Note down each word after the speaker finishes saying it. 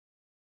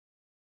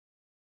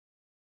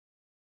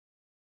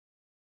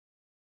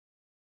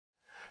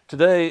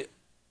Today,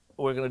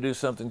 we're going to do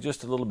something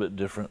just a little bit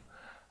different.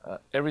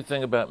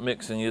 Everything about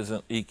mixing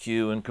isn't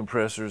EQ and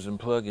compressors and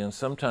plugins.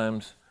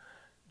 Sometimes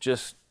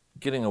just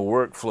getting a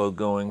workflow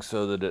going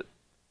so that it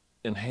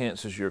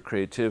enhances your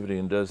creativity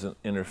and doesn't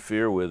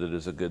interfere with it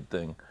is a good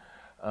thing.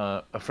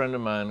 A friend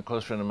of mine, a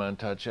close friend of mine,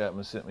 Todd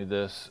Chapman, sent me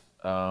this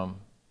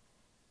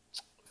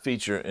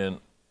feature in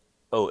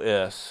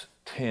OS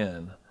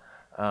 10.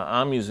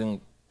 I'm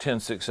using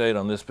 10.6.8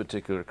 on this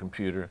particular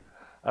computer.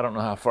 I don't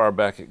know how far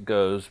back it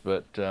goes,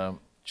 but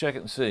check it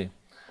and see.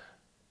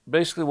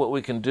 Basically what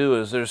we can do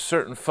is there's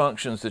certain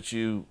functions that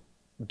you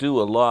do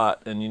a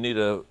lot, and you need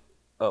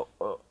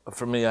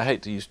for me, I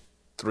hate to use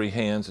 3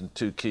 hands and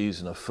 2 keys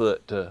and a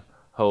foot to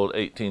hold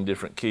 18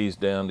 different keys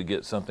down to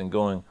get something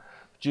going.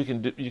 But you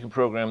can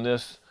program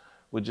this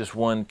with just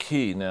 1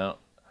 key. Now,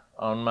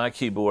 on my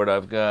keyboard,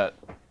 I've got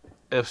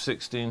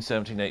F16,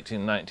 17,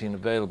 18, 19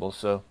 available.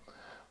 So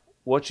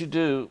what you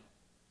do,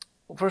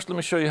 first let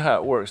me show you how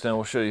it works, then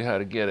we'll show you how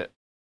to get it.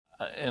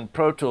 In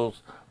Pro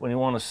Tools, when you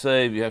want to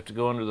save, you have to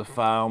go under the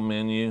File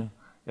menu, you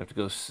have to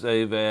go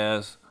Save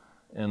As,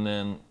 and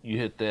then you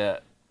hit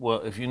that. Well,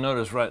 if you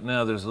notice right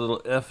now, there's a little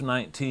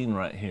F19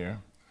 right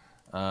here.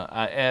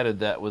 I added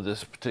that with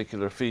this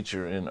particular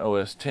feature in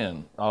OS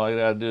 10. All I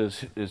gotta do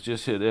is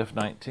just hit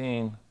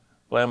F19,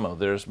 blammo,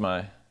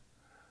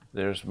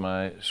 there's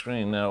my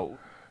screen. Now,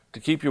 to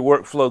keep your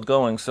workflow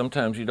going,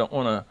 sometimes you don't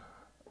want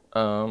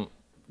to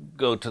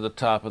go to the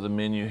top of the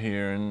menu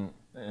here and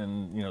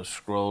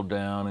scroll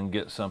down and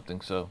get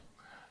something. So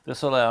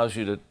this allows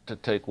you to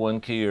take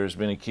 1 key or as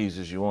many keys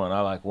as you want. I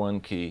like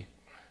 1 key,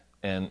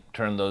 and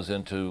turn those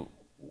into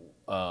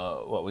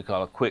what we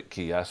call a quick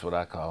key. That's what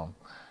I call them.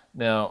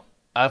 Now,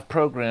 I've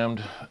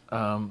programmed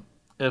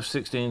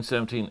F16,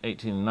 17,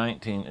 18, and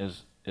 19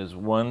 is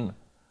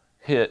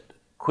 1-hit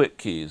quick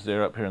keys.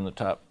 They're up here in the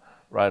top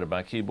right of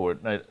my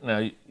keyboard.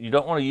 Now you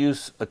don't want to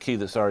use a key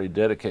that's already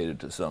dedicated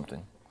to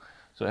something.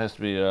 So it has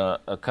to be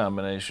a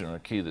combination or a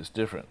key that's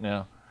different.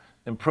 Now,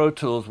 in Pro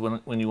Tools,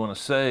 when you want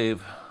to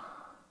save,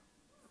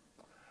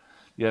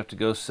 you have to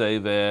go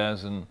Save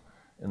As, and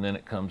then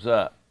it comes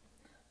up.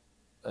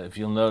 If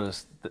you'll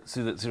notice,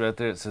 see right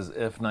there, it says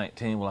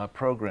F19. Well, I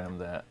programmed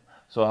that.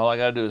 So all I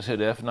got to do is hit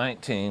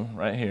F19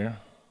 right here,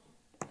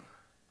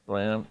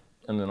 blam,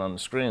 and then on the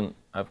screen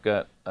I've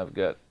got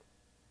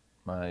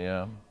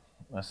my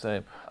my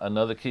save.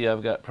 Another key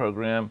I've got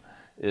programmed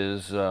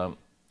is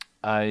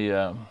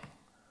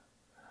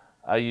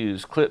I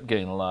use clip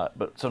gain a lot,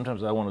 but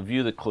sometimes I want to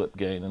view the clip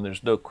gain, and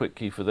there's no quick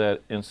key for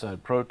that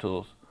inside Pro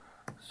Tools.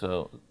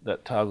 So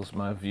that toggles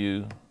my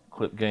view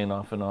clip gain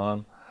off and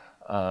on.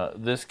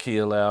 This key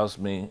allows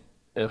me,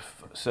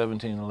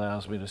 F17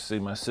 allows me to see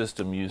my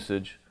system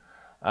usage.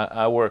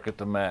 I work at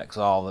the max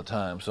all the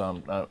time,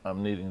 so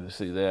I'm needing to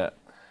see that.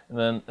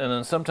 And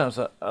then sometimes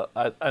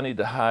I need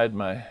to hide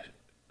my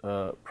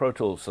Pro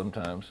Tools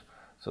sometimes,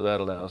 so that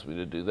allows me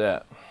to do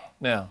that.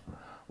 Now,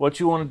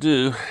 what you want to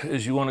do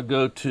is you want to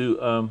go to,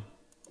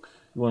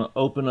 you want to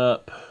open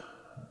up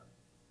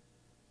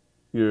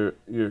your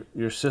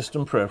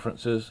system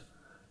preferences,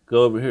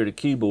 go over here to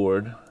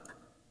keyboard,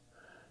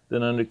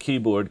 then under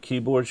keyboard,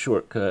 keyboard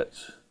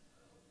shortcuts,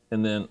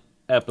 and then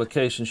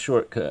application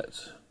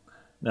shortcuts.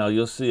 Now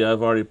you'll see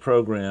I've already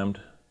programmed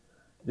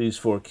these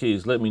 4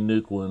 keys. Let me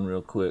nuke one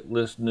real quick.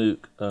 Let's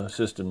nuke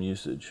system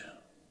usage.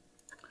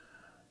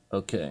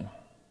 Okay.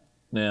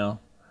 Now,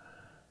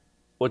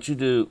 what you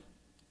do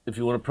if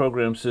you want to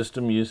program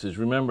system usage,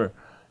 remember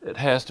it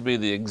has to be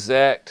the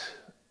exact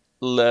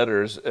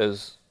letters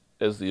as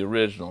the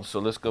original. So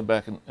let's go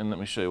back and let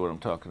me show you what I'm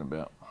talking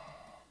about.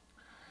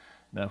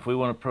 Now, if we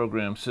want to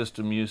program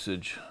system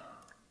usage,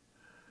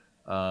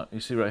 you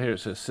see right here it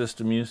says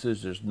system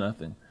usage. There's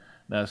nothing.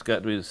 Now it's got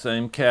to be the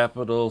same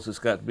capitals. It's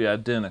got to be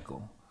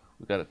identical.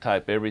 We've got to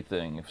type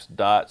everything. If it's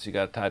dots, you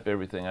got to type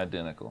everything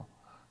identical.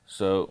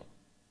 So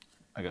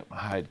I got my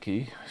hide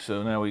key.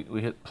 So now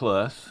we hit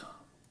plus.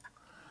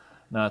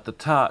 Now at the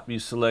top, you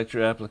select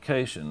your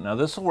application. Now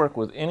this will work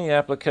with any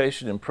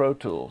application in Pro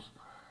Tools.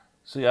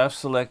 See, I've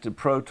selected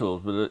Pro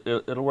Tools, but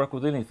it'll work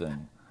with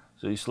anything.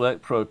 So you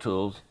select Pro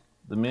Tools,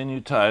 the menu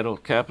title,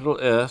 capital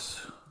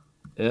S,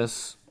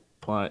 S-Y-S-T-E-M,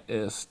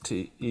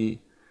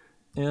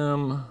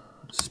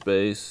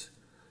 space,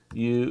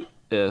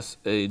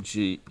 U-S-A-G-E.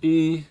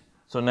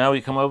 So now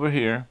we come over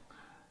here,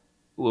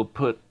 we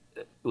click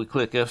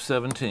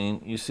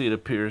F17, you see it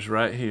appears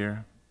right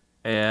here,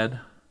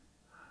 add.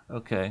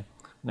 Okay,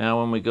 now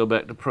when we go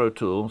back to Pro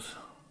Tools,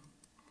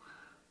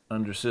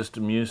 under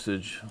system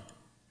usage,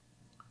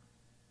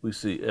 we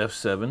see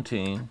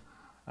F17.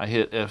 I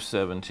hit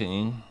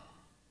F17.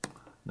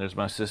 There's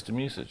my system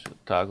usage. It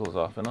toggles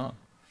off and on.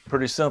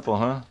 Pretty simple,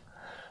 huh?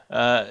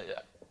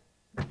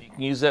 You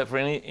can use that for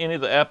any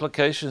of the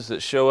applications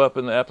that show up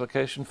in the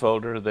application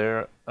folder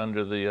there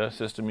under the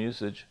system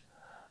usage.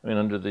 I mean,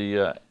 under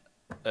the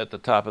at the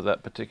top of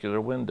that particular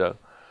window.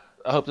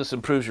 I hope this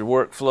improves your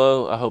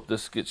workflow. I hope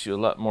this gets you a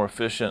lot more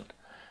efficient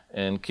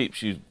and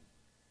keeps you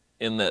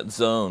in that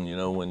zone, you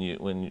know, when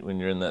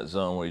you're in that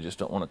zone where you just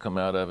don't want to come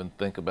out of and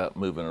think about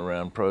moving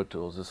around Pro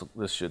Tools,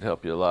 this should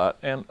help you a lot,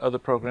 and other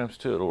programs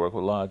too. It'll work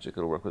with Logic.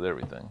 It'll work with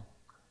everything.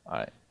 All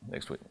right,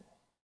 next week.